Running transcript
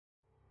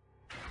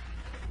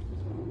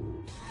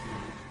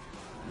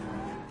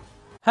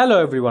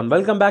Hello everyone,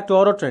 welcome back to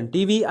Auto Trend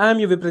TV. I am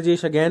your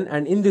Viprajesh again,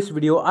 and in this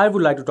video I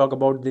would like to talk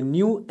about the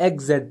new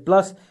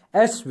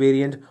XZ+S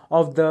variant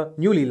of the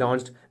newly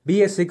launched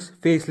BS6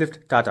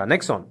 facelift Tata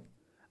Nexon.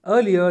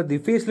 Earlier, the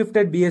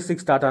facelifted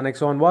BS6 Tata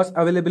Nexon was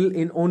available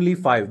in only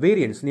 5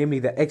 variants, namely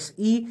the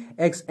XE,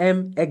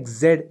 XM,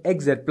 XZ,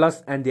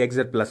 XZ+, and the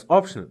XZ+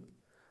 optional.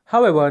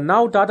 However,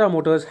 now Tata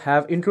Motors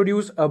have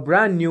introduced a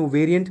brand new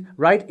variant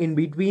right in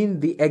between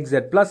the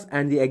XZ+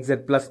 and the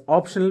XZ+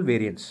 optional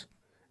variants.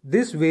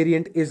 This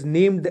variant is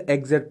named the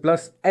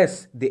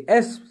XZ+S. The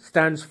S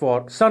stands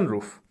for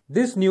Sunroof.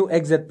 This new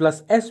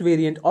XZ+S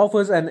variant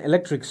offers an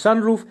electric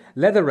sunroof,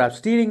 leather-wrapped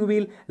steering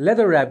wheel,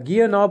 leather-wrapped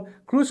gear knob,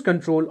 cruise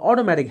control,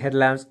 automatic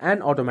headlamps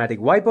and automatic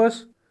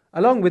wipers,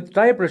 along with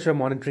tire pressure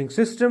monitoring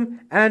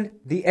system and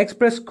the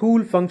Express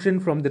Cool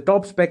function from the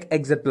top-spec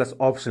XZ+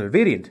 optional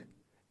variant,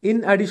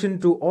 in addition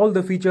to all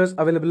the features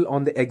available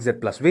on the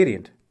XZ+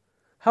 variant.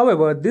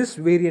 However, this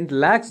variant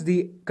lacks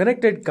the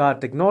connected car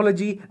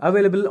technology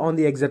available on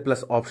the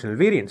XZ+ optional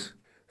variants.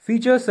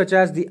 Features such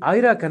as the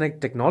IRA Connect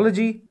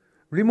technology,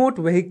 remote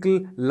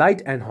vehicle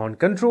light and horn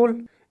control,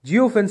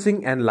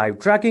 geofencing and live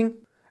tracking,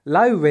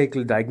 live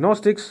vehicle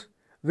diagnostics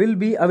will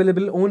be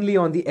available only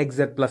on the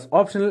XZ+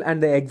 optional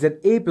and the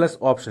XZA+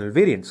 optional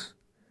variants.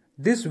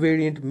 This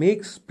variant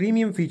makes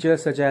premium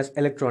features such as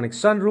electronic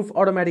sunroof,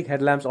 automatic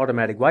headlamps,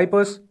 automatic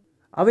wipers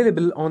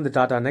available on the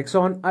Tata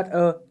Nexon at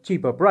a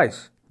cheaper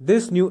price.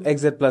 This new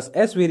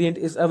XZ+S variant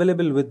is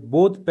available with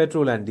both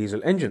petrol and diesel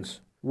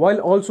engines, while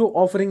also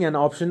offering an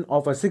option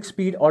of a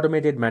 6-speed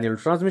automated manual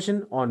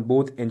transmission on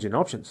both engine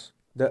options.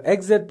 The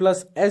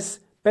XZ+S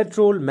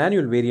petrol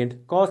manual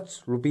variant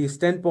costs Rs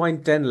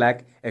 10.10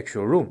 lakh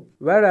ex-showroom,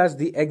 whereas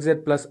the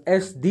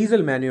XZ+S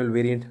diesel manual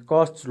variant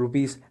costs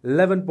Rs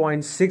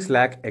 11.6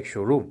 lakh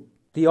ex-showroom.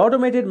 The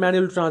automated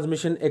manual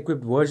transmission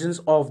equipped versions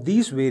of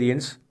these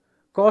variants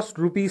cost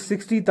Rs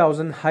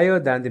 60,000 higher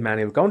than the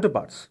manual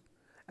counterparts,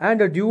 and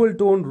a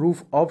dual-tone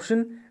roof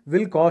option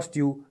will cost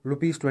you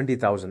Rs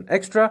 20,000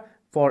 extra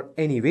for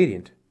any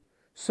variant.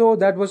 So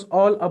that was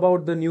all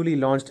about the newly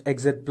launched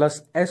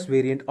XZ+S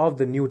variant of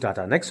the new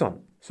Tata Nexon.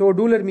 So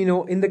do let me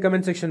know in the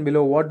comment section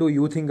below what do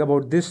you think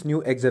about this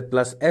new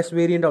XZ+S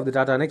variant of the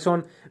Tata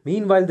Nexon.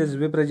 Meanwhile, this is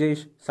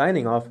Viprajesh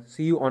signing off.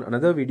 See you on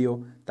another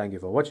video. Thank you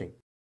for watching.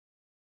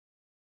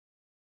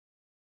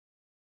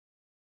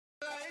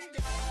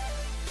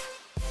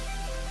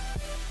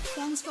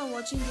 Thanks for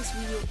watching this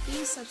video.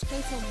 Please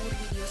subscribe for more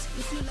videos.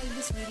 If you like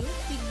this video,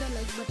 click the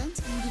like buttons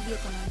and give your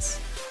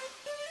comments.